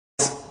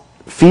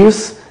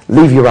fierce,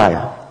 leave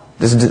Uriah.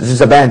 Just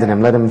abandon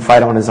him, let him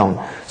fight on his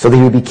own. So that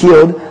he would be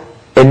killed,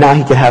 and now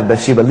he could have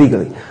Bathsheba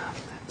legally.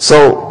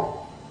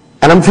 So,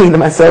 and I'm thinking to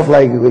myself,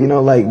 like,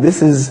 like,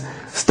 this is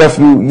stuff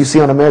you see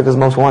on America's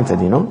Most Wanted,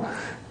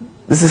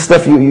 This is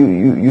stuff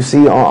you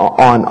see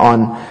on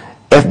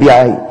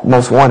FBI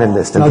Most Wanted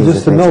list. Now,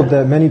 just to note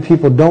that many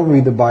people don't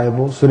read the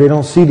Bible, so they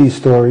don't see these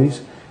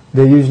stories.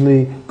 They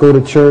usually go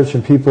to church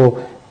and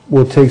people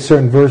will take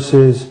certain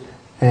verses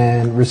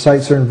and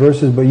recite certain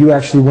verses, but you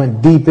actually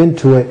went deep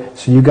into it,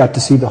 so you got to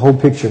see the whole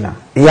picture now.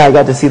 Yeah, I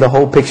got to see the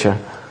whole picture,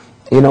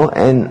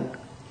 and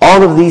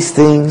all of these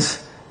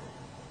things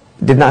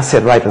did not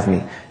sit right with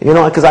me,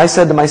 because I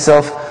said to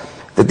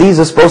myself that these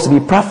are supposed to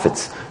be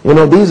prophets.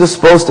 These are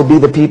supposed to be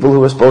the people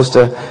who are supposed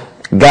to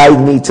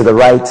guide me to the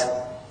right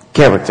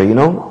character,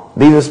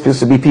 These are supposed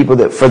to be people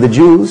that, for the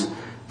Jews,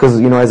 because,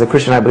 as a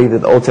Christian, I believe that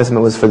the Old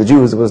Testament was for the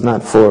Jews. It was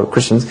not for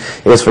Christians.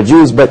 It was for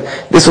Jews. But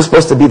this was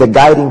supposed to be the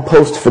guiding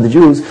post for the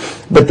Jews.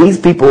 But these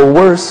people are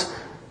worse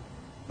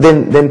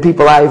than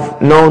people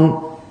I've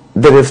known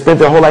that have spent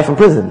their whole life in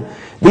prison.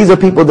 These are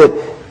people that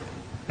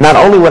not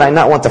only would I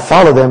not want to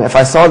follow them, if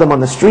I saw them on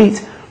the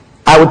street,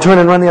 I would turn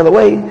and run the other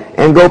way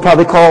and go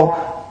probably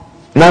call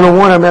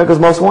 911 America's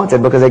Most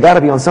Wanted, because they got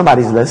to be on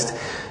somebody's list.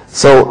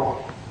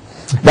 So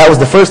that was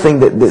the first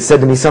thing that said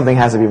to me, something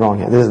has to be wrong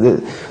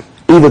here.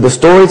 Either the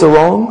stories are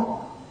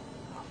wrong,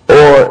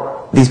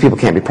 or these people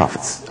can't be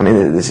prophets. I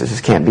mean, this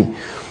just can't be.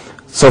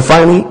 So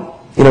finally,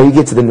 you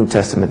get to the New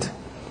Testament.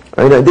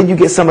 Then you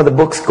get some of the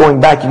books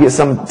going back. You get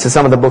to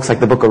some of the books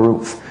like the book of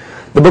Ruth.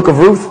 The book of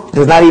Ruth,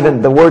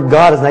 the word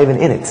God is not even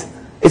in it.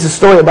 It's a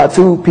story about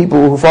two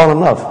people who fall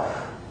in love.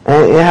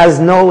 And it has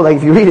no,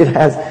 if you read it,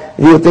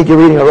 you would think you're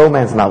reading a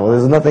romance novel.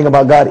 There's nothing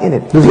about God in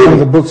it. This is one of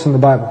the books in the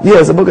Bible. Yeah,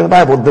 it's a book in the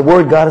Bible. The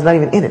word God is not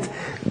even in it.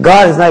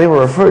 God is not even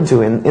referred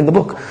to in the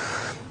book.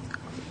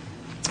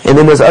 And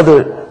then there's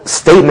other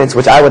statements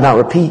which I would not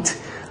repeat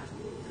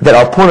that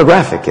are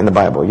pornographic in the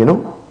Bible,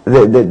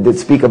 that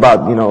speak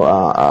about,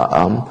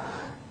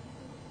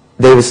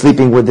 David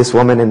sleeping with this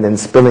woman and then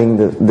spilling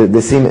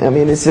the semen. I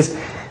mean, it's just,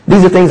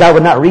 these are things I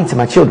would not read to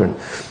my children.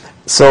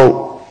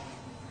 So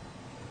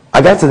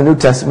I got to the New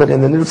Testament,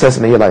 and in the New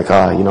Testament you're like,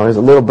 there's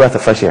a little breath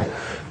of fresh air,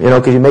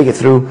 because you make it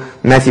through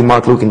Matthew,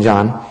 Mark, Luke, and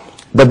John.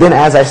 But then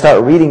as I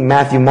start reading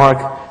Matthew,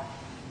 Mark,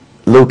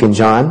 Luke, and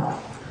John,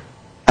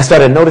 I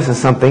started noticing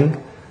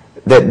something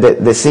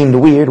that seemed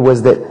weird,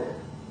 was that,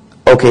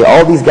 okay,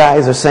 all these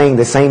guys are saying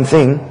the same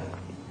thing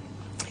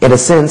in a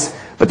sense,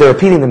 but they're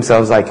repeating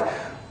themselves, like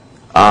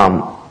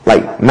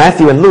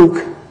Matthew and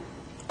Luke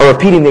are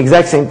repeating the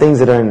exact same things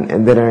that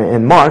are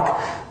in Mark.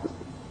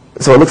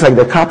 So it looks like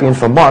they're copying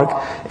from Mark,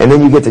 and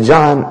then you get to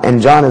John,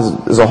 and John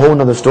is a whole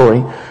other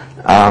story.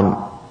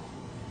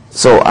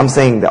 So I'm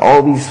saying that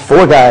all these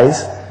four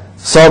guys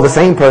saw the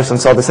same person,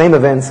 saw the same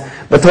events,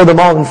 but told them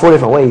all in four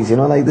different ways.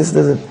 This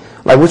doesn't,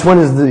 which one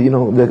is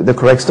the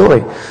correct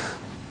story?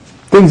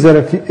 Things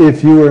that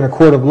if you were in a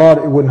court of law,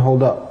 it wouldn't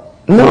hold up.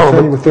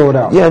 No, you would throw it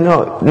out. Yeah,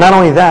 no. Not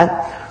only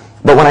that,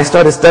 but when I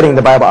started studying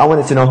the Bible, I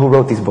wanted to know who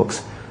wrote these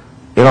books.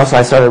 So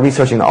I started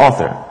researching the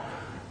author.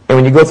 And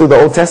when you go through the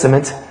Old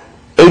Testament,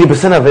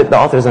 80% of it, the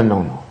author is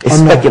unknown. It's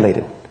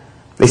speculated.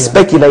 They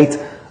speculate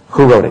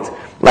who wrote it.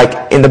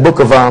 Like in the book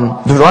of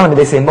Deuteronomy,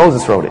 they say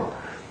Moses wrote it.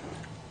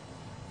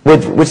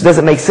 Which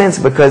doesn't make sense,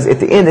 because at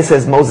the end it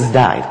says Moses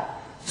died.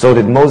 So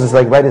did Moses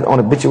write it on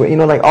obituary?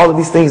 All of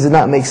these things did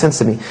not make sense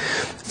to me.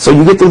 So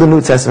you get through the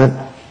New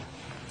Testament.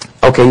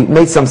 Okay, it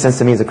made some sense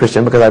to me as a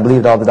Christian, because I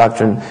believed all the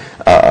doctrine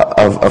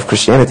of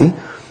Christianity.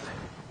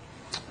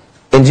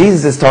 And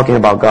Jesus is talking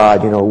about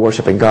God,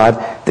 worshiping God,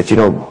 that,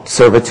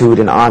 servitude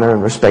and honor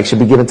and respect should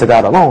be given to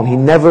God alone. He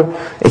never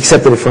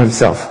accepted it for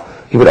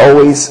himself. He would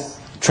always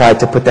try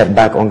to put that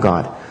back on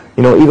God.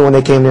 Even when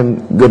they came to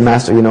him, good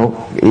master, he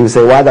would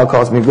say, why thou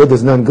callest me good?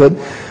 There's none good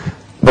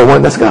but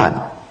one, that's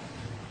God.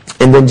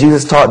 And then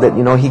Jesus taught that,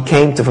 he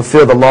came to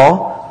fulfill the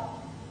law,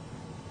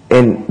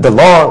 and the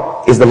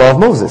law is the law of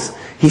Moses.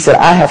 He said,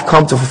 I have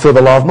come to fulfill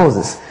the law of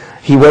Moses.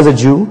 He was a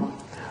Jew,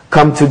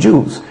 come to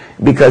Jews,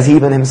 because he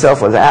even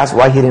himself was asked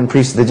why he didn't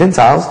preach to the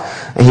Gentiles,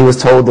 and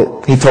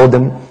he told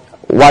them,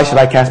 why should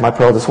I cast my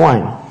pearl to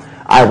swine?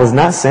 I was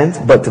not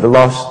sent but to the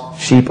lost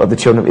sheep of the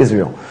children of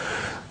Israel.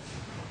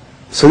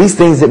 So these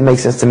things didn't make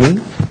sense to me.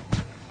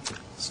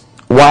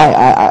 Why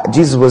I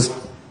was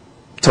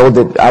told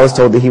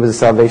that he was the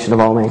salvation of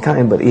all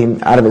mankind, but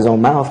out of his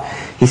own mouth,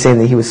 he's saying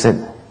that he was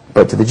sent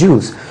but to the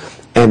Jews,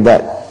 and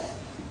that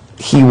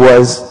he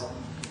was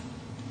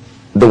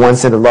the one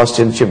sent to the lost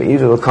children of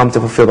Israel to come to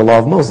fulfill the law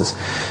of Moses.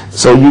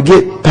 So you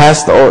get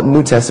past the Old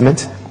New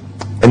Testament,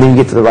 and then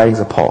you get to the writings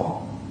of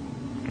Paul.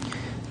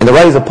 And the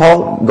writings of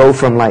Paul go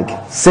from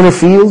center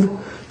field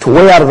to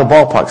way out of the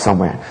ballpark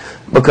somewhere,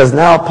 because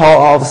now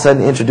Paul all of a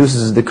sudden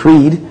introduces the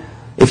creed.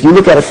 If you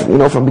look at it,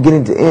 from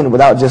beginning to end,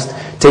 without just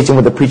taking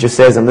what the preacher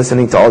says and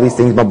listening to all these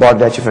things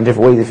bombarded at you from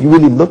different ways, if you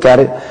really look at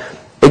it,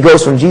 it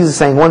goes from Jesus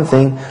saying one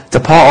thing to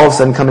Paul all of a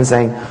sudden coming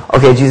saying,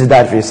 okay, Jesus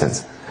died for your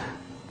sins.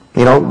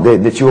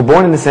 That you were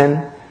born into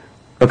sin,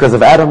 Because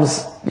of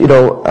Adam's,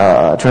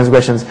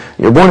 transgressions,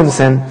 you're born into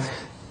sin.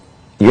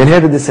 You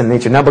inherited the sin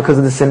nature. Now because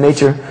of the sin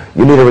nature,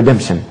 you need a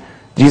redemption.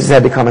 Jesus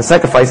had to come and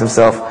sacrifice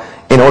himself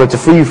in order to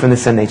free you from the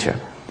sin nature.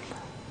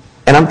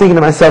 And I'm thinking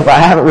to myself, I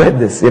haven't read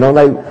this.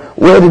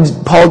 Where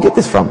did Paul get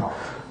this from?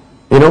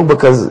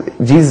 Because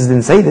Jesus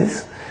didn't say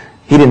this.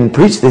 He didn't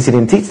preach this. He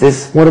didn't teach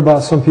this. What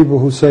about some people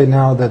who say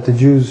now that the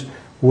Jews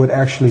would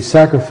actually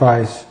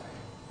sacrifice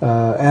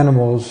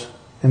animals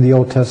in the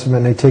Old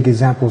Testament, and they take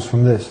examples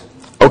from this?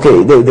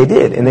 Okay, they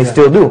did, and they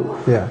still do.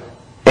 Yeah.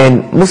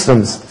 And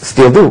Muslims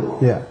still do.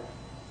 Yeah.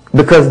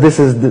 Because this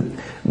is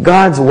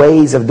God's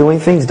ways of doing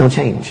things don't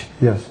change.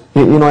 Yes.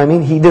 You know what I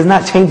mean? He does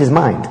not change his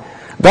mind.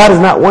 God is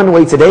not one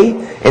way today,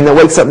 and then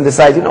wakes up and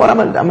decides, you know what, I'm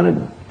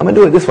gonna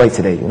do it this way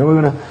today.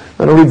 We're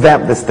gonna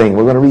revamp this thing.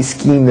 We're gonna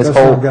re-scheme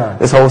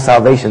this whole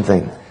salvation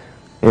thing.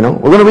 We're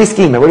gonna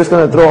re-scheme it. We're just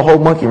gonna throw a whole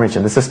monkey wrench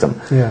in the system.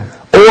 Yeah.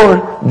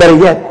 Or better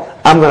yet,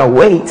 I'm gonna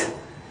wait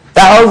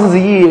thousands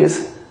of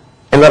years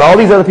and let all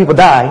these other people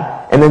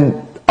die, and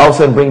then all of a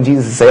sudden bring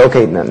Jesus and say,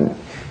 okay,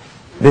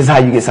 this is how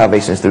you get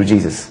salvation, is through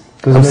Jesus.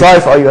 I'm sorry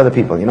for all you other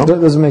people. That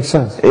doesn't make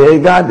sense.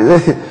 God,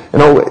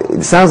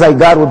 it sounds like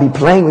God would be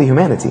playing with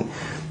humanity,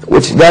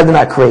 which God did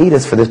not create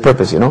us for this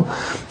purpose.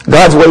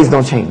 God's ways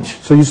don't change.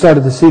 So you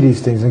started to see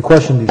these things and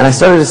question these. And I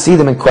started to see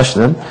them and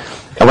question them.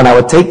 And when I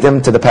would take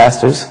them to the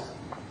pastors,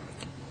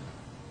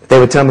 they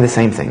would tell me the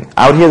same thing.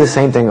 I would hear the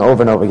same thing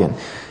over and over again.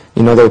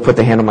 They would put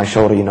their hand on my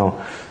shoulder.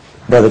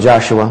 Brother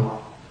Joshua,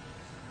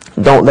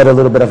 don't let a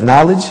little bit of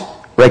knowledge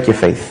wreck your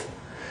faith.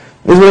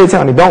 This is what they're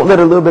telling me. Don't let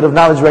a little bit of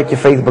knowledge wreck your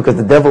faith, because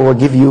the devil will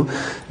give you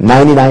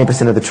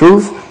 99% of the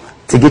truth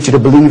to get you to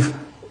believe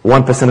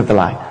 1% of the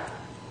lie.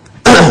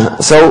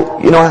 So,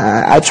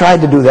 I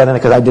tried to do that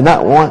because I did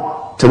not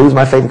want to lose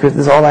my faith in Christ.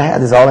 This is all I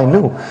had. This is all I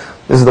knew.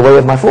 This is the way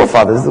of my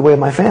forefathers. This is the way of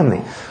my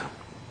family.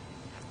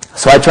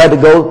 So I tried to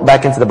go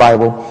back into the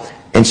Bible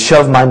and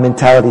shove my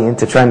mentality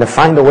into trying to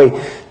find a way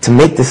to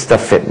make this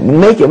stuff fit.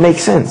 Make it make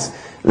sense.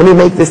 Let me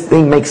make this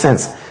thing make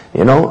sense.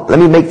 Let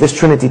me make this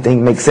Trinity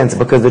thing make sense,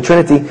 because the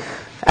Trinity,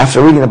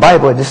 after reading the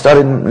Bible, it just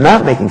started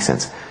not making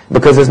sense,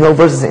 because there's no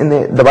verses in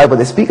the Bible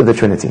that speak of the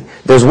Trinity.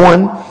 There's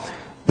one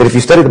that, if you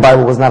study the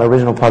Bible, was not an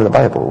original part of the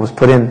Bible. It was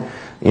put in,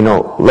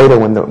 later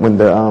when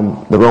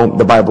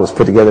the Bible was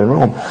put together in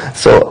Rome.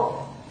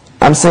 So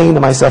I'm saying to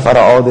myself, out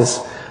of all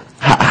this,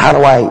 how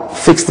do I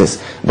fix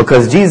this?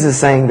 Because Jesus is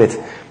saying that,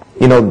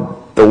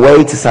 the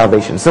way to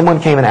salvation.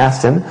 Someone came and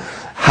asked him,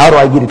 how do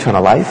I get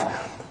eternal life?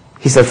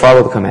 He said,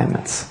 follow the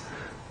commandments.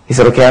 He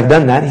said, okay, I've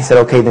done that. He said,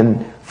 okay,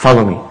 then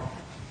follow me.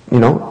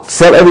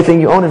 Sell everything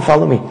you own and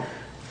follow me.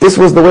 This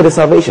was the way to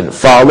salvation.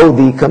 Follow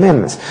the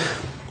commandments.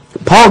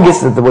 Paul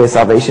gets the way of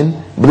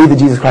salvation. Believe that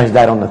Jesus Christ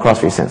died on the cross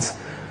for your sins.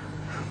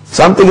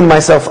 So I'm thinking to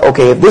myself,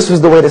 okay, if this was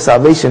the way to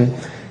salvation,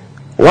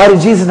 why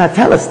did Jesus not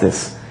tell us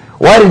this?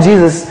 Why did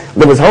Jesus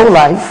live his whole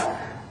life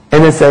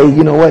and then say,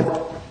 you know what,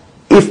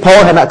 if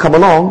Paul had not come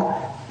along,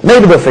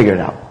 maybe they'll figure it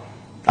out.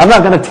 I'm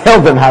not going to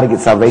tell them how to get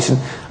salvation.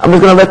 I'm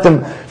just going to let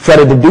them try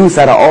to deduce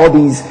out of all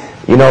these,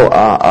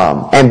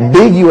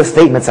 ambiguous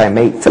statements I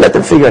make, to let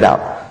them figure it out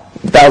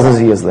thousands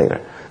of years later.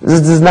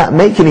 This does not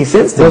make any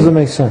sense to me. Doesn't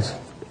make sense.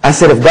 I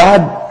said, if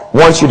God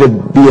wants you to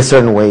be a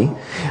certain way,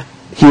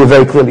 he would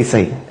very clearly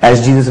say,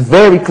 as Jesus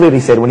very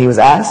clearly said when he was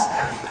asked,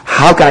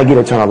 how can I get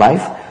eternal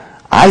life?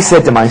 I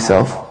said to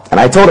myself, and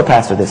I told a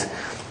pastor this,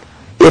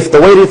 if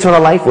the way to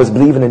eternal life was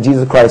believing that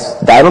Jesus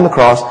Christ died on the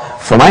cross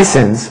for my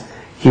sins,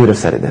 he would have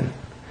said it then.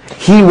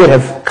 He would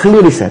have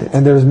clearly said it.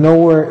 And there's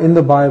nowhere in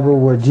the Bible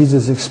where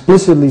Jesus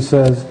explicitly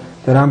says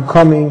that I'm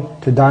coming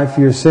to die for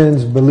your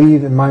sins,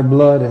 believe in my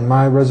blood and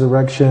my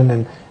resurrection,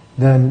 and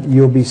then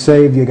you'll be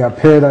saved, you got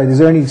paradise. Is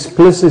there any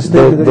explicit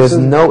statement? There's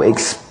no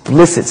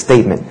explicit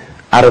statement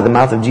out of the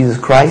mouth of Jesus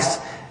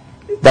Christ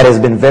that has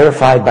been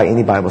verified by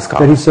any Bible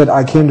scholar. That he said,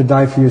 I came to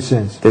die for your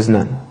sins. There's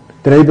none.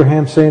 Did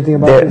Abraham say anything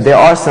about this? There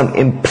are some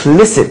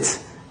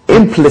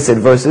implicit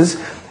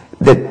verses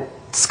that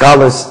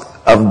scholars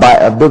of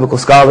biblical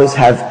scholars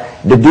have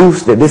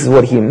deduced that this is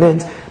what he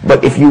meant.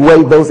 But if you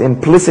weigh those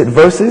implicit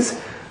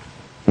verses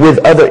with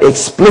other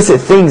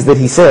explicit things that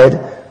he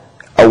said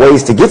are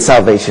ways to get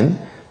salvation,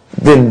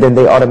 then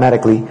they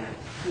automatically,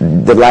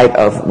 the light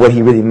of what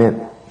he really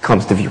meant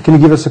comes to view. Can you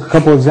give us a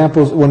couple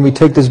examples when we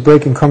take this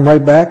break and come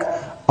right back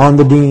on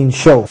The Dean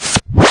Show?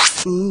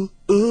 Ooh,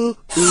 ooh,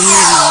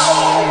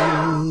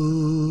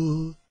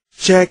 ooh.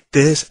 Check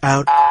this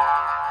out.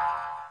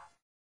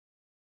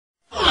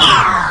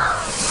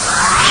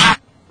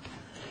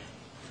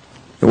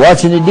 You're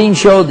watching The Dean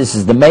Show. This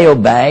is the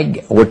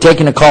mailbag. We're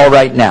taking a call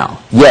right now.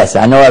 Yes,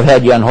 I know I've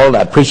had you on hold.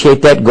 I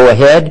appreciate that. Go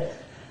ahead.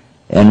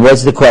 And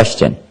what's the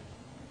question?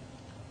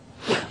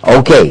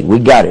 Okay, we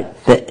got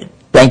it.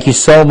 Thank you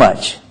so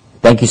much.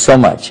 Thank you so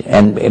much.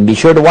 And be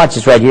sure to watch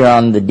us right here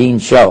on The Dean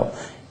Show.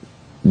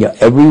 Yeah,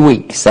 every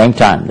week, same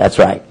time. That's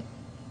right.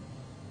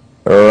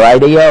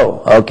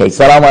 Rightio. Okay,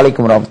 Assalamu alaikum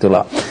wa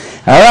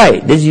rahmatullah. All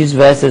right, this is Yusuf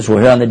Estes.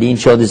 We're here on The Dean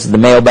Show. This is the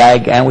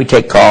mailbag, and we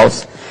take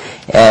calls.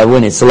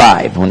 when it's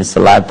live. When it's a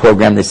live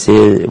program, we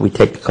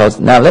take the calls.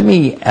 Now, let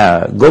me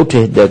go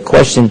to the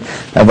question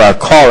of our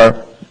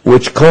caller,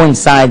 which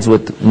coincides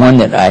with one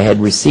that I had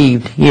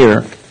received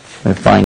here. Let me find